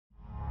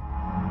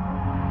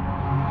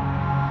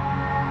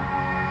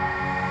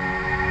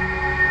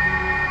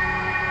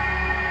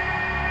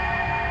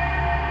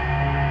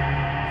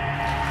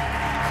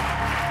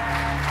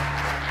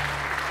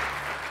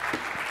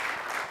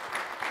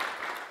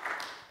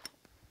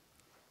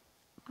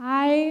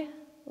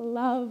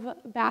love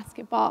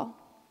basketball.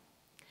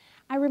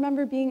 I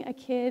remember being a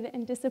kid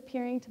and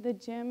disappearing to the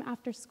gym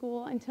after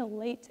school until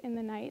late in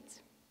the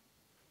night.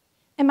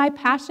 And my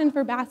passion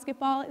for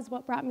basketball is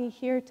what brought me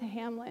here to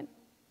Hamlin,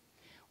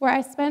 where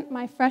I spent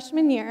my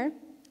freshman year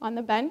on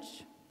the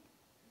bench.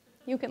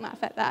 You can laugh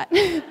at that.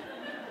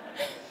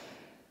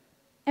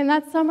 And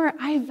that summer,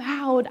 I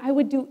vowed I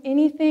would do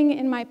anything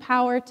in my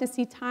power to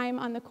see time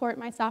on the court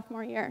my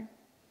sophomore year.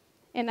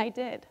 And I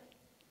did.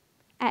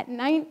 At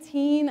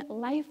 19,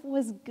 life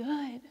was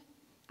good.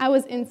 I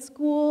was in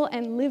school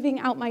and living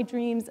out my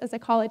dreams as a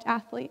college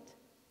athlete.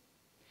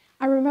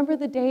 I remember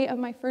the day of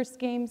my first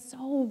game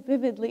so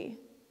vividly.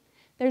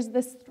 There's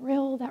this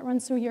thrill that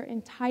runs through your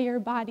entire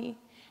body,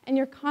 and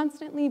you're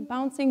constantly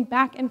bouncing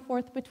back and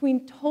forth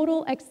between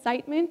total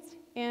excitement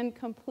and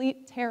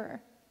complete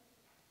terror.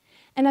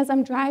 And as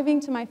I'm driving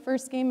to my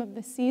first game of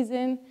the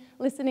season,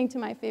 listening to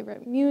my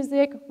favorite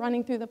music,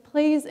 running through the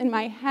plays in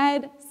my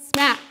head,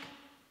 smack!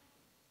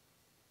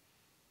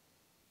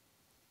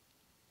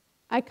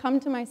 I come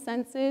to my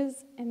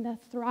senses, and the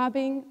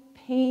throbbing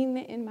pain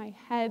in my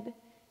head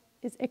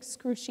is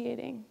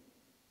excruciating.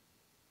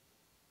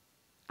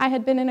 I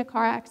had been in a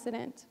car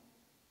accident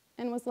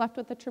and was left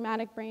with a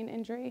traumatic brain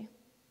injury,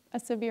 a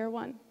severe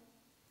one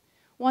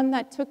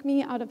that took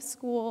me out of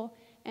school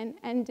and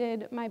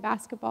ended my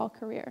basketball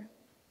career.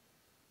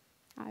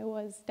 I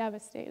was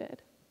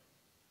devastated.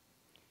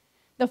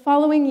 The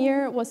following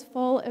year was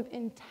full of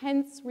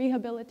intense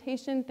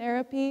rehabilitation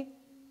therapy,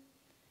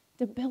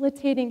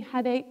 debilitating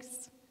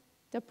headaches,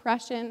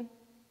 depression,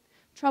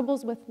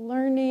 troubles with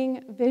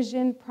learning,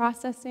 vision,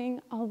 processing,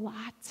 a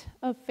lot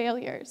of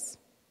failures,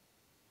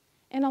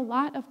 and a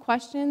lot of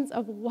questions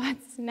of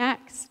what's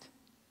next.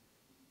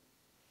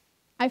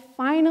 I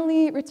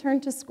finally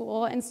returned to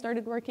school and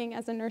started working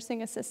as a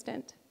nursing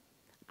assistant.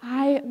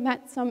 I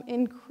met some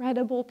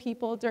incredible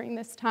people during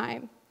this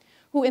time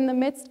who, in the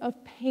midst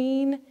of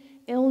pain,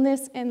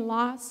 illness, and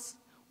loss,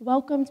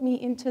 welcomed me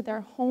into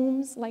their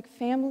homes like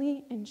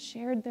family and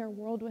shared their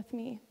world with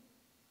me.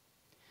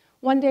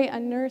 One day, a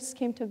nurse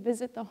came to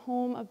visit the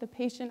home of the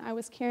patient I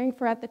was caring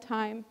for at the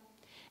time,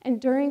 and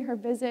during her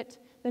visit,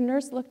 the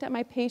nurse looked at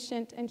my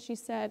patient and she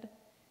said,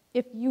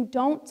 "If you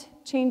don't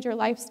change your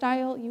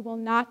lifestyle, you will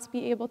not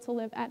be able to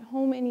live at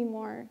home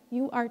anymore.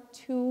 You are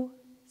too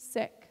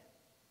sick."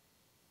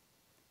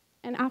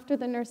 And after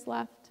the nurse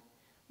left,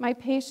 my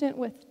patient,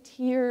 with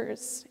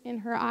tears in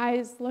her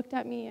eyes, looked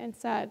at me and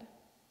said,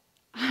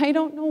 "I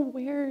don't know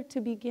where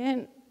to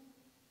begin."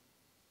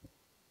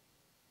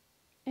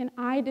 And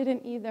I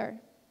didn't either.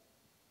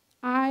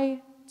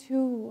 I,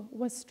 too,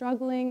 was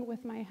struggling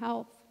with my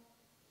health,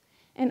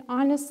 and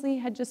honestly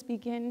had just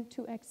begun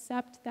to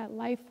accept that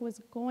life was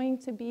going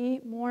to be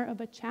more of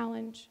a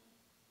challenge.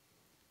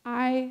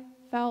 I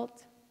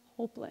felt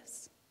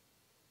hopeless.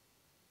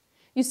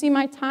 You see,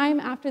 my time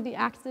after the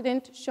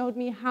accident showed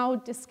me how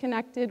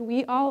disconnected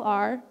we all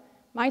are,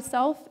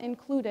 myself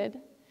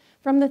included,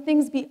 from the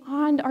things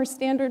beyond our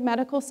standard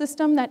medical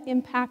system that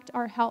impact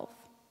our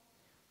health.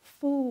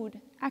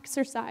 Food,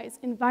 exercise,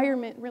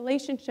 environment,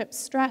 relationships,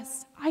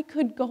 stress. I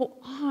could go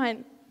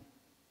on.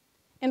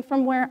 And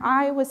from where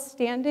I was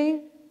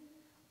standing,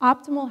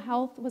 optimal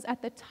health was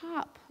at the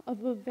top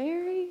of a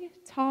very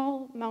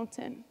tall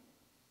mountain.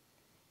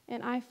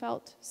 And I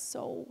felt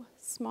so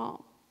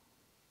small.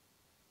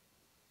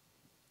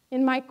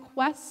 In my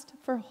quest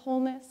for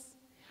wholeness,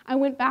 I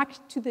went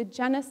back to the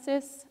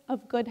genesis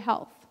of good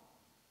health,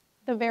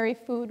 the very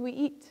food we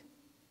eat.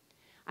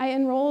 I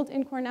enrolled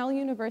in Cornell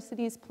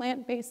University's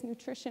plant-based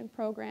nutrition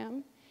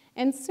program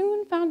and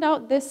soon found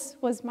out this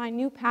was my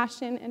new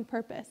passion and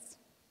purpose.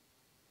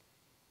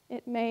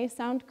 It may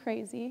sound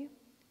crazy,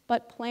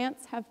 but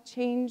plants have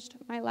changed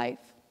my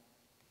life.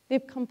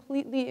 They've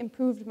completely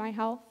improved my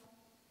health,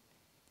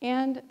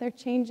 and they're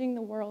changing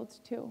the world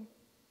too.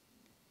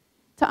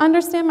 To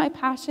understand my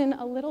passion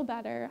a little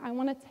better, I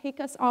want to take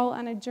us all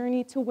on a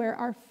journey to where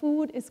our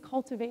food is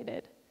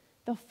cultivated,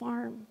 the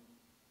farm.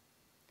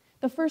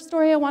 The first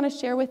story I want to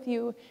share with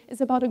you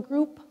is about a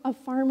group of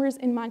farmers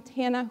in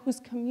Montana whose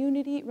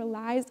community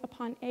relies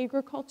upon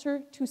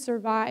agriculture to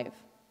survive.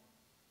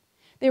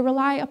 They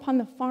rely upon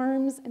the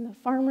farms and the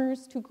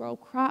farmers to grow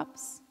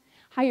crops,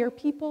 hire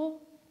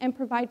people, and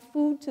provide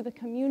food to the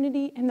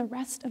community and the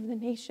rest of the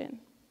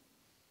nation.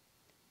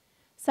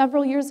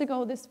 Several years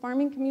ago, this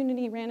farming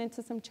community ran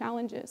into some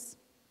challenges.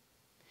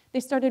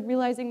 They started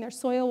realizing their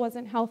soil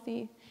wasn't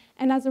healthy,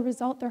 and as a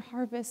result, their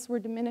harvests were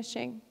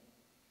diminishing.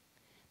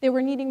 They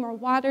were needing more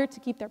water to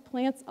keep their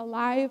plants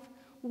alive.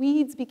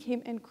 Weeds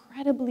became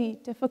incredibly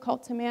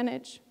difficult to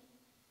manage.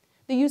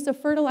 The use of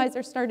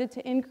fertilizer started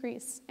to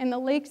increase, and the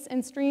lakes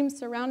and streams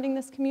surrounding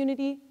this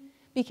community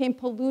became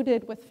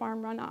polluted with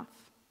farm runoff.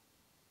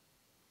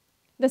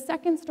 The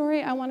second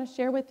story I want to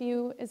share with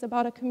you is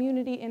about a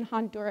community in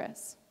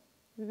Honduras.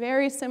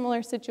 Very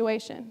similar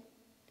situation.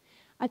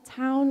 A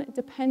town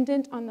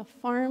dependent on the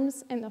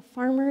farms and the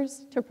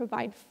farmers to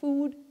provide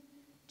food,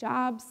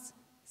 jobs,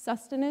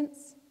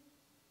 sustenance.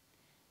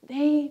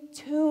 They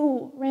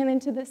too ran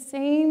into the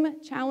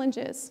same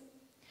challenges.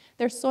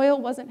 Their soil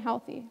wasn't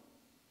healthy.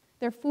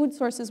 Their food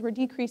sources were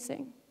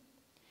decreasing.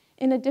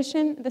 In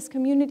addition, this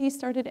community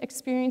started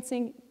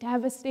experiencing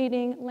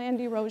devastating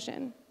land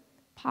erosion,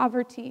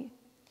 poverty,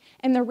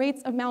 and the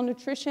rates of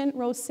malnutrition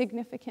rose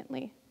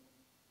significantly.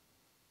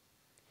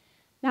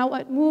 Now,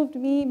 what moved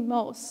me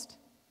most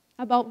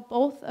about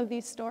both of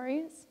these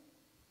stories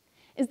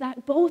is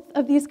that both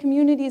of these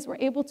communities were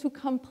able to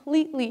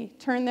completely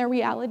turn their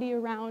reality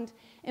around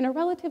in a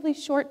relatively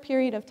short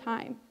period of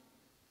time.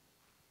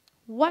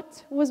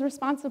 What was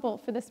responsible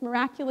for this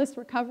miraculous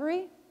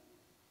recovery?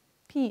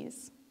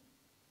 Peas.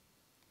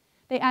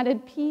 They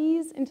added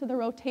peas into the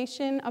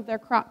rotation of their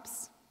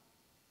crops.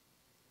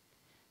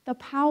 The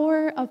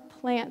power of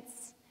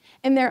plants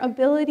and their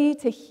ability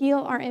to heal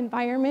our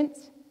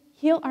environment,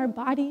 heal our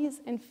bodies,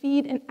 and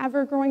feed an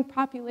ever-growing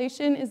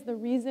population is the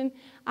reason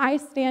I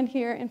stand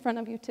here in front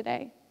of you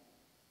today.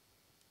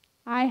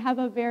 I have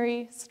a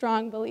very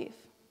strong belief.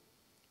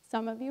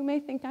 Some of you may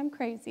think I'm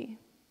crazy.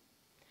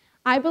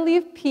 I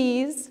believe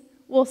peas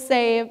will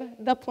save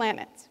the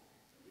planet.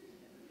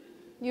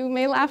 You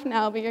may laugh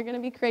now, but you're going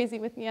to be crazy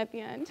with me at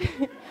the end.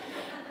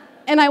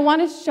 And I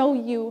want to show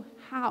you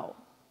how.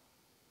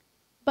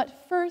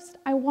 But first,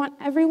 I want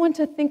everyone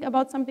to think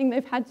about something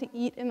they've had to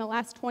eat in the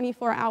last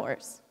 24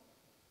 hours.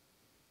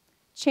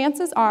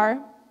 Chances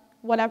are,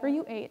 whatever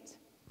you ate,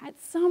 at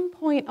some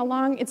point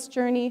along its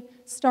journey,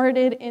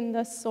 started in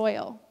the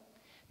soil.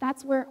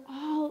 That's where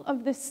all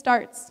of this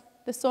starts,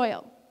 the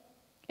soil.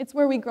 It's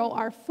where we grow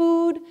our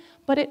food,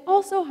 but it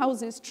also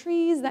houses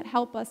trees that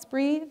help us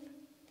breathe.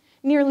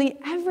 Nearly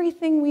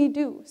everything we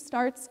do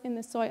starts in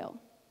the soil.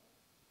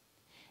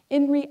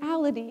 In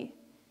reality,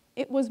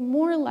 it was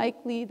more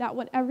likely that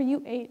whatever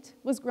you ate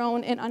was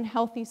grown in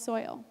unhealthy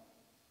soil.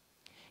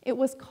 It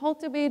was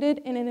cultivated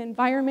in an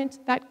environment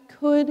that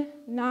could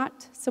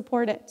not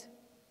support it.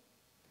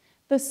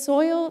 The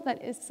soil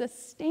that is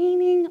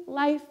sustaining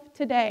life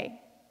today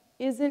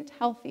isn't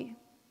healthy.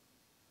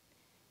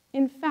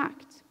 In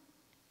fact,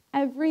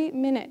 every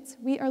minute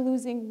we are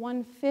losing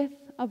 1/5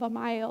 of a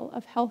mile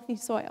of healthy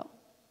soil.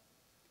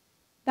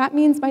 That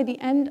means by the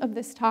end of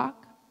this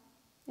talk,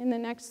 in the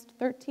next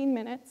 13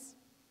 minutes,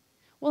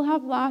 we'll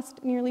have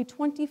lost nearly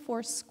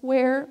 24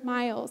 square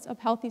miles of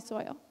healthy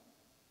soil.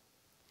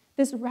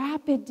 This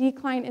rapid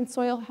decline in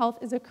soil health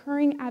is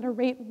occurring at a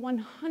rate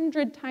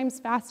 100 times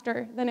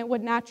faster than it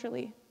would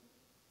naturally.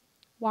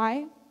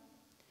 Why?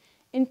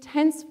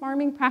 Intense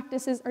farming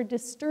practices are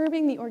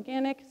disturbing the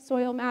organic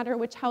soil matter,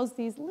 which house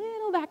these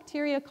little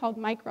bacteria called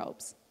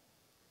microbes.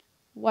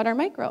 What are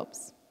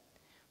microbes?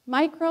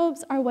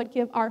 Microbes are what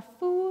give our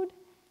food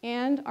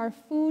and our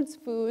food's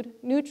food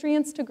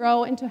nutrients to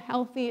grow into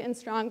healthy and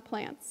strong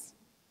plants.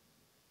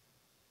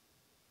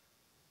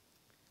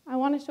 I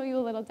want to show you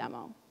a little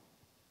demo.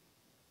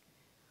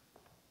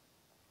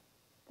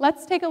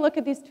 Let's take a look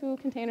at these two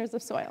containers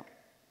of soil.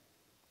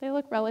 They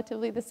look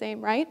relatively the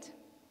same, right?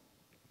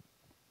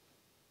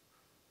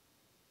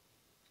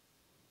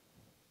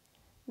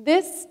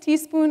 This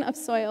teaspoon of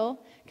soil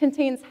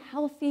contains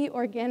healthy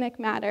organic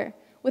matter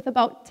with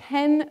about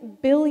 10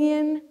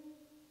 billion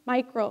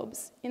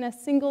microbes in a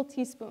single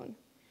teaspoon.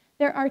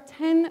 There are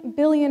 10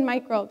 billion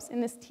microbes in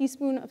this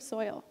teaspoon of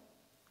soil.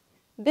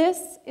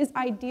 This is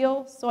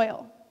ideal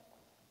soil.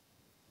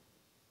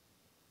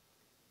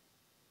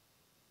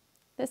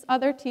 This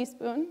other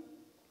teaspoon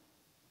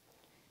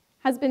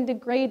has been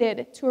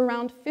degraded to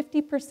around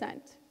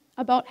 50%,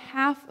 about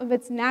half of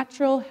its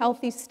natural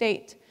healthy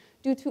state,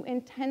 due to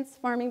intense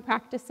farming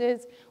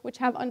practices, which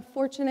have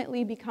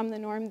unfortunately become the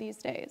norm these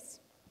days.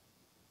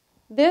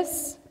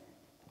 This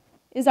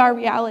is our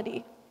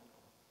reality.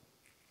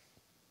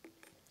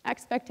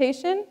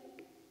 Expectation,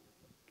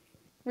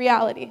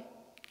 reality.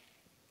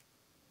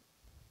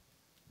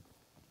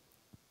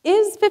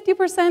 Is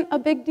 50% a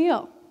big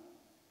deal?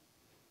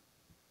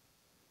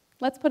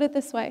 Let's put it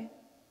this way.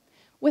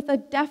 With a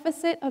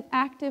deficit of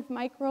active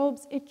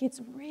microbes, it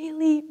gets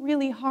really,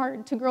 really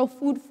hard to grow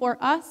food for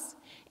us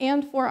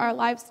and for our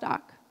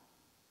livestock.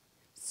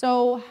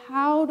 So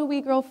how do we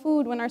grow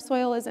food when our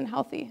soil isn't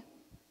healthy?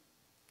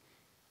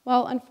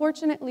 Well,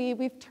 unfortunately,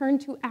 we've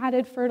turned to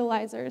added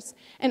fertilizers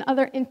and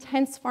other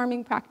intense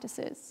farming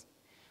practices,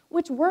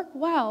 which work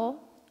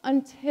well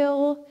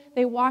until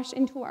they wash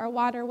into our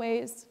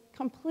waterways,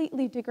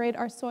 completely degrade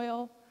our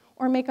soil,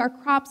 or make our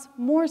crops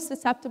more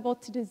susceptible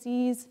to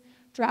disease,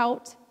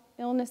 drought,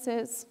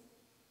 illnesses.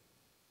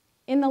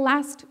 In the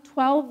last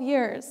 12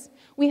 years,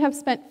 we have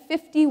spent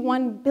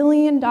 $51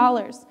 billion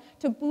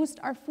to boost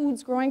our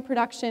food's growing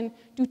production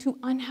due to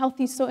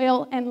unhealthy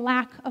soil and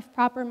lack of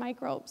proper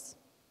microbes.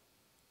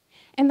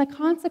 And the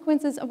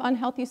consequences of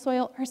unhealthy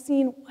soil are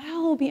seen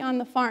well beyond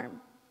the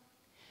farm.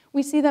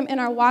 We see them in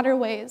our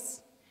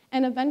waterways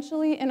and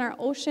eventually in our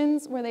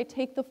oceans, where they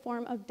take the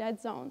form of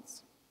dead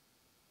zones.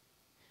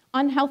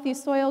 Unhealthy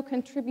soil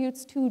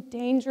contributes to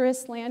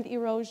dangerous land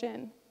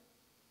erosion,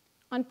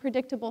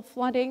 unpredictable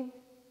flooding,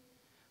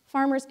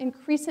 farmers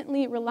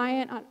increasingly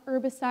reliant on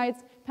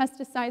herbicides,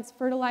 pesticides,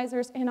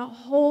 fertilizers, and a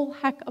whole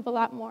heck of a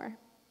lot more.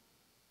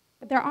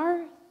 But there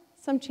are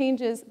some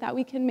changes that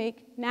we can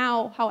make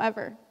now,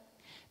 however.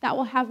 that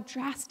will have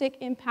drastic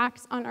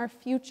impacts on our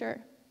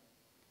future.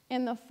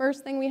 And the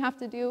first thing we have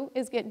to do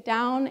is get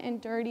down and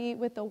dirty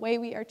with the way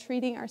we are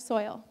treating our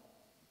soil.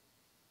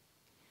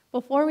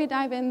 Before we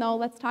dive in, though,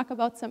 let's talk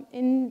about some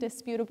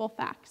indisputable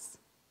facts.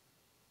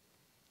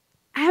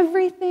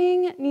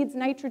 Everything needs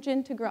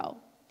nitrogen to grow,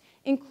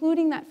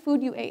 including that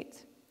food you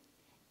ate.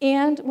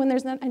 And when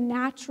there's not a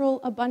natural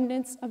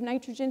abundance of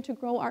nitrogen to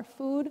grow our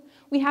food,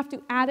 we have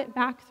to add it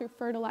back through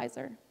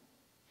fertilizer.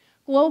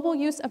 Global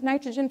use of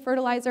nitrogen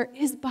fertilizer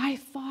is by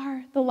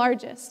far the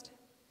largest.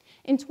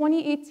 In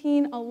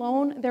 2018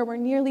 alone, there were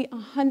nearly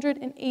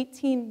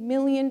 118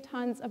 million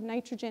tons of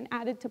nitrogen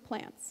added to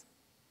plants.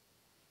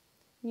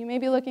 You may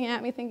be looking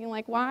at me thinking,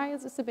 like, why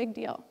is this a big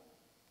deal?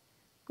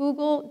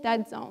 Google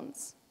dead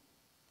zones.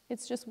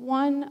 It's just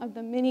one of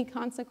the many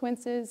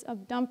consequences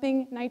of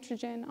dumping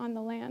nitrogen on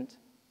the land.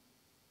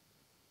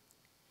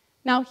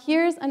 Now,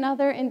 here's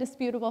another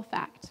indisputable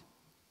fact,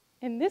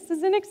 and this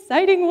is an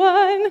exciting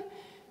one.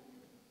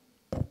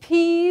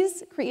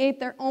 Peas create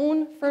their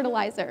own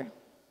fertilizer.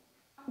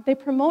 They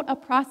promote a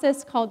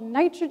process called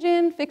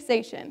nitrogen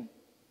fixation.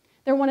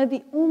 They're one of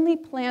the only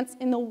plants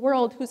in the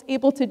world who's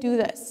able to do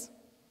this.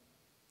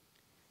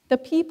 The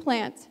pea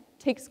plant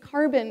takes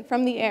carbon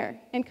from the air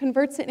and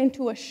converts it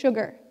into a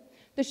sugar.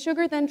 The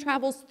sugar then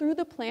travels through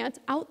the plant,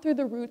 out through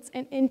the roots,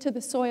 and into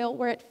the soil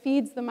where it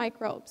feeds the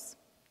microbes.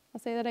 I'll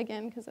say that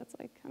again because that's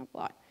like kind of a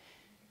lot.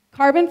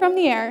 Carbon from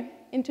the air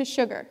into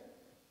sugar.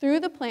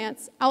 Through the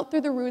plants, out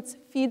through the roots,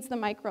 feeds the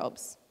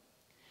microbes.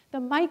 The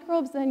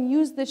microbes then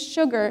use this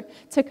sugar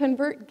to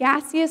convert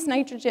gaseous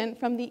nitrogen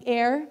from the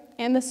air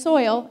and the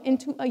soil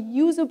into a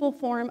usable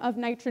form of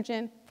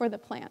nitrogen for the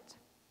plant.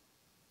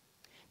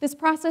 This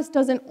process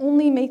doesn't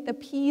only make the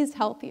peas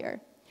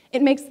healthier,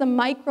 it makes the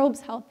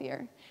microbes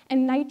healthier,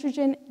 and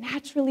nitrogen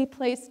naturally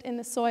placed in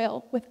the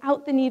soil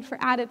without the need for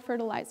added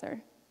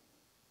fertilizer.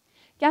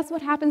 Guess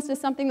what happens to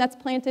something that's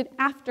planted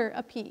after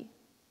a pea?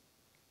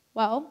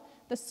 Well,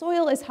 the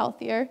soil is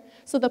healthier,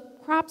 so the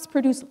crops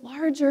produce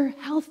larger,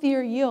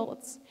 healthier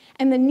yields,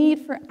 and the need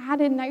for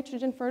added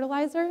nitrogen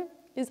fertilizer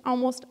is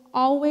almost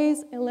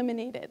always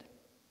eliminated.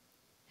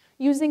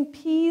 Using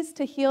peas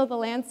to heal the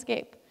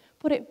landscape,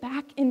 put it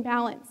back in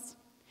balance.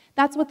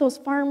 That's what those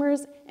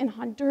farmers in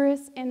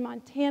Honduras and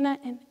Montana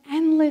and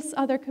endless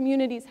other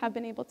communities have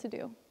been able to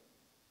do.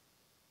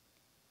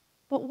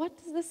 But what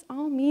does this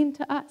all mean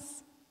to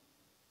us?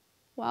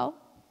 Well,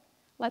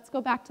 let's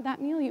go back to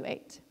that meal you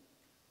ate.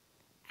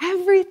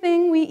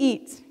 Everything we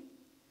eat,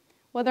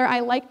 whether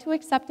I like to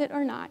accept it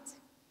or not,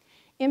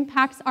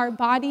 impacts our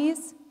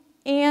bodies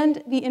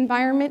and the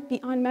environment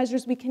beyond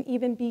measures we can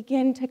even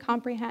begin to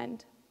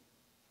comprehend.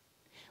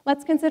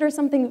 Let's consider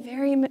something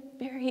very,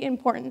 very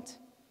important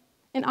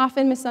and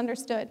often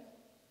misunderstood: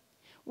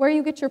 where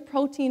you get your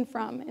protein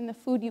from in the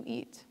food you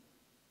eat.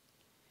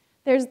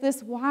 There's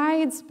this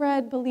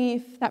widespread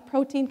belief that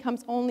protein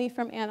comes only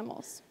from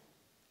animals.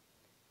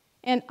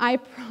 And I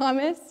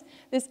promise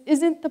this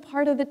isn't the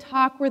part of the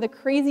talk where the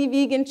crazy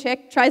vegan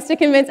chick tries to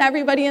convince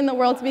everybody in the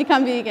world to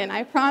become vegan.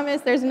 I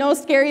promise there's no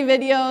scary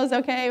videos,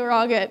 okay, we're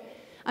all good.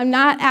 I'm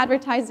not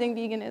advertising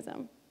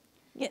veganism.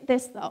 Get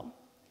this though.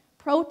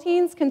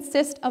 Proteins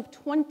consist of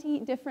 20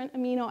 different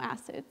amino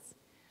acids,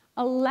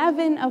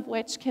 11 of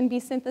which can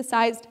be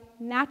synthesized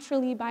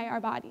naturally by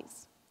our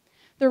bodies.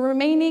 The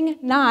remaining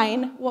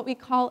 9, what we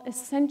call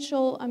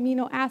essential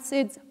amino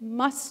acids,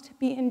 must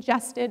be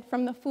ingested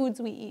from the foods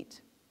we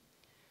eat.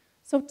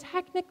 So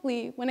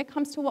technically, when it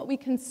comes to what we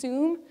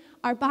consume,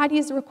 our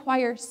bodies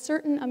require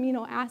certain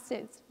amino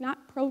acids,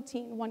 not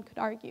protein, one could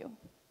argue.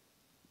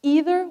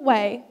 Either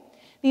way,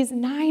 these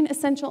 9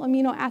 essential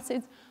amino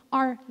acids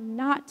are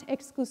not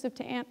exclusive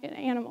to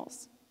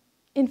animals.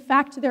 In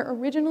fact, they're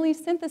originally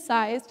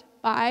synthesized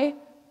by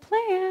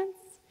plants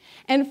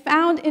and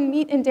found in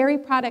meat and dairy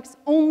products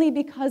only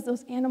because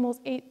those animals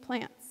ate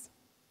plants.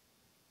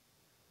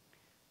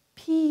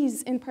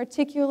 Peas, in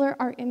particular,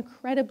 are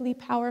incredibly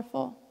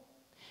powerful.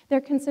 They're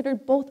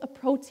considered both a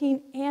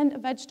protein and a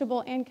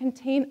vegetable and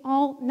contain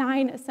all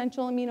 9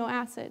 essential amino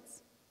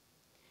acids.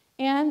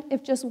 And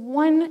if just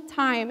one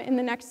time in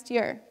the next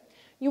year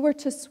you were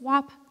to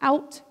swap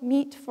out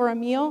meat for a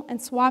meal and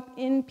swap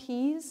in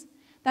peas,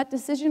 that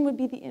decision would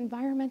be the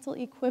environmental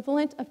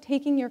equivalent of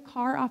taking your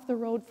car off the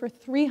road for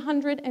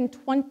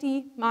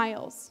 320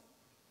 miles.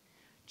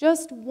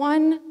 Just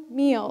one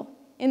meal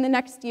in the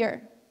next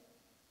year.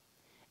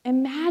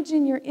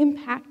 Imagine your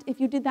impact if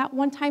you did that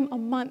one time a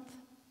month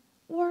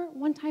or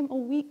one time a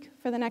week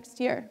for the next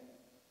year.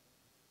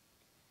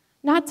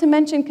 Not to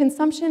mention,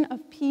 consumption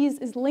of peas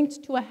is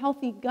linked to a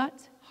healthy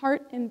gut,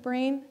 heart, and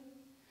brain,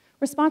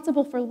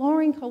 responsible for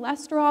lowering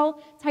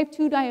cholesterol, type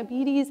 2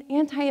 diabetes,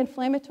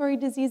 anti-inflammatory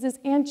diseases,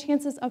 and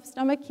chances of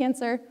stomach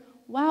cancer,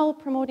 while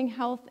promoting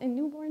health in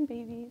newborn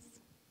babies.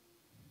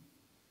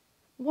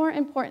 More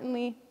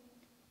importantly,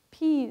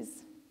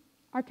 peas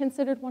are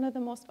considered one of the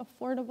most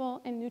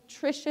affordable and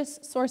nutritious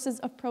sources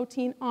of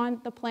protein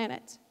on the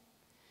planet.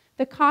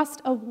 The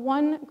cost of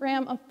 1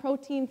 gram of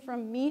protein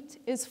from meat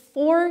is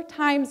 4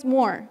 times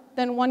more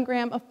than 1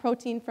 gram of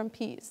protein from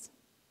peas.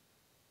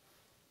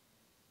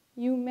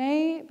 You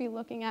may be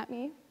looking at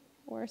me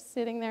or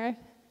sitting there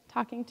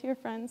talking to your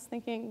friends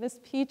thinking, this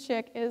pea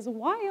chick is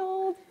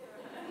wild.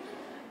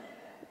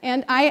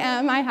 And I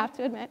am, I have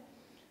to admit.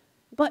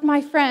 But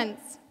my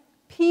friends,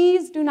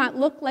 peas do not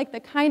look like the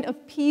kind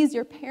of peas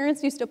your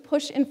parents used to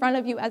push in front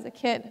of you as a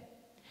kid.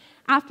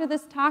 After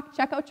this talk,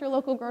 check out your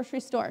local grocery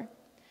store.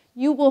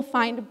 You will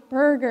find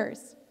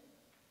burgers,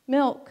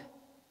 milk,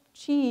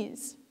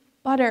 cheese,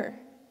 butter,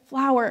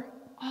 flour,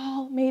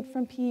 all made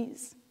from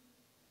peas.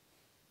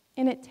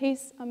 And it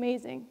tastes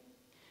amazing.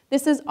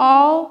 This is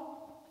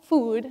all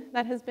food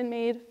that has been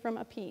made from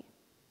a pea.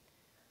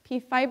 Pea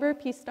fiber,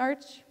 pea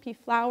starch, pea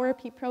flour,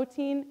 pea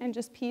protein, and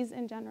just peas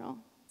in general.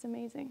 It's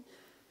amazing.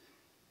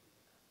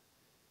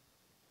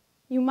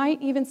 You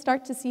might even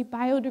start to see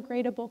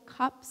biodegradable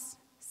cups,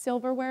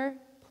 silverware,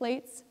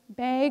 plates,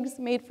 bags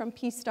made from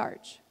pea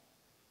starch.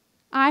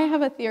 I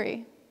have a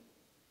theory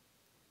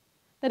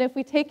that if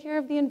we take care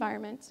of the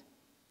environment,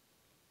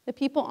 the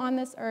people on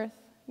this earth,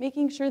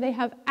 making sure they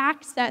have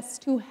access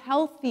to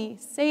healthy,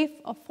 safe,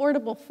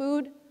 affordable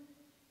food,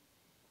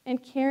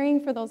 and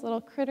caring for those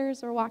little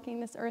critters we're walking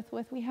this earth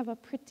with, we have a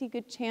pretty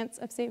good chance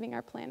of saving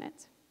our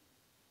planet.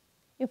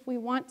 If we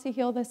want to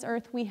heal this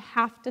earth, we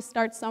have to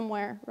start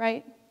somewhere,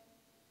 right?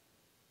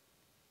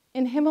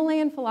 In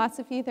Himalayan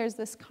philosophy, there's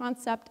this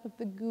concept of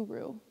the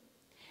guru,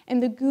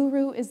 and the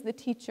guru is the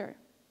teacher.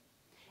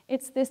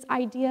 It's this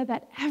idea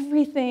that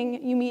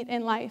everything you meet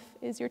in life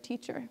is your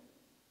teacher.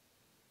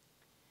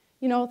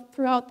 You know,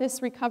 throughout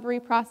this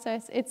recovery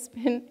process, it's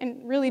been,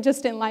 and really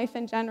just in life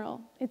in general,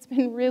 it's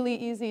been really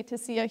easy to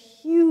see a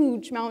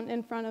huge mountain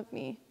in front of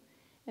me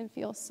and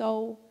feel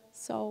so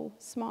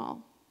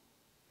small.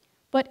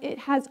 But it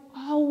has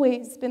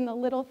always been the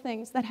little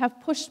things that have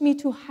pushed me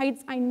to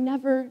heights I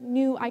never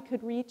knew I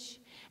could reach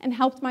and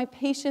helped my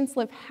patients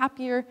live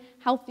happier,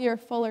 healthier,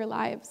 fuller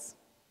lives.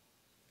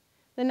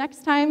 The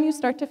next time you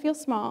start to feel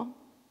small,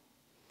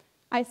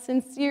 I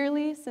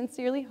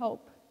sincerely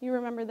hope you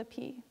remember the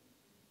pea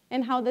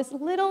and how this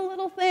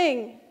little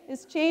thing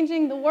is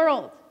changing the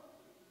world.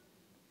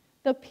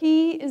 The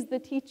pea is the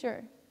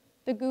teacher,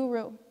 the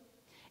guru.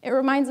 It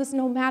reminds us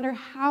no matter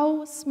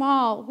how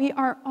small, we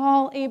are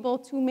all able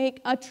to make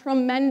a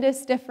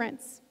tremendous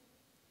difference.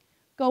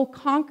 Go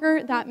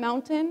conquer that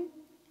mountain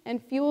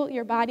and fuel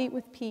your body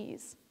with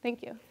peas.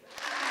 Thank you.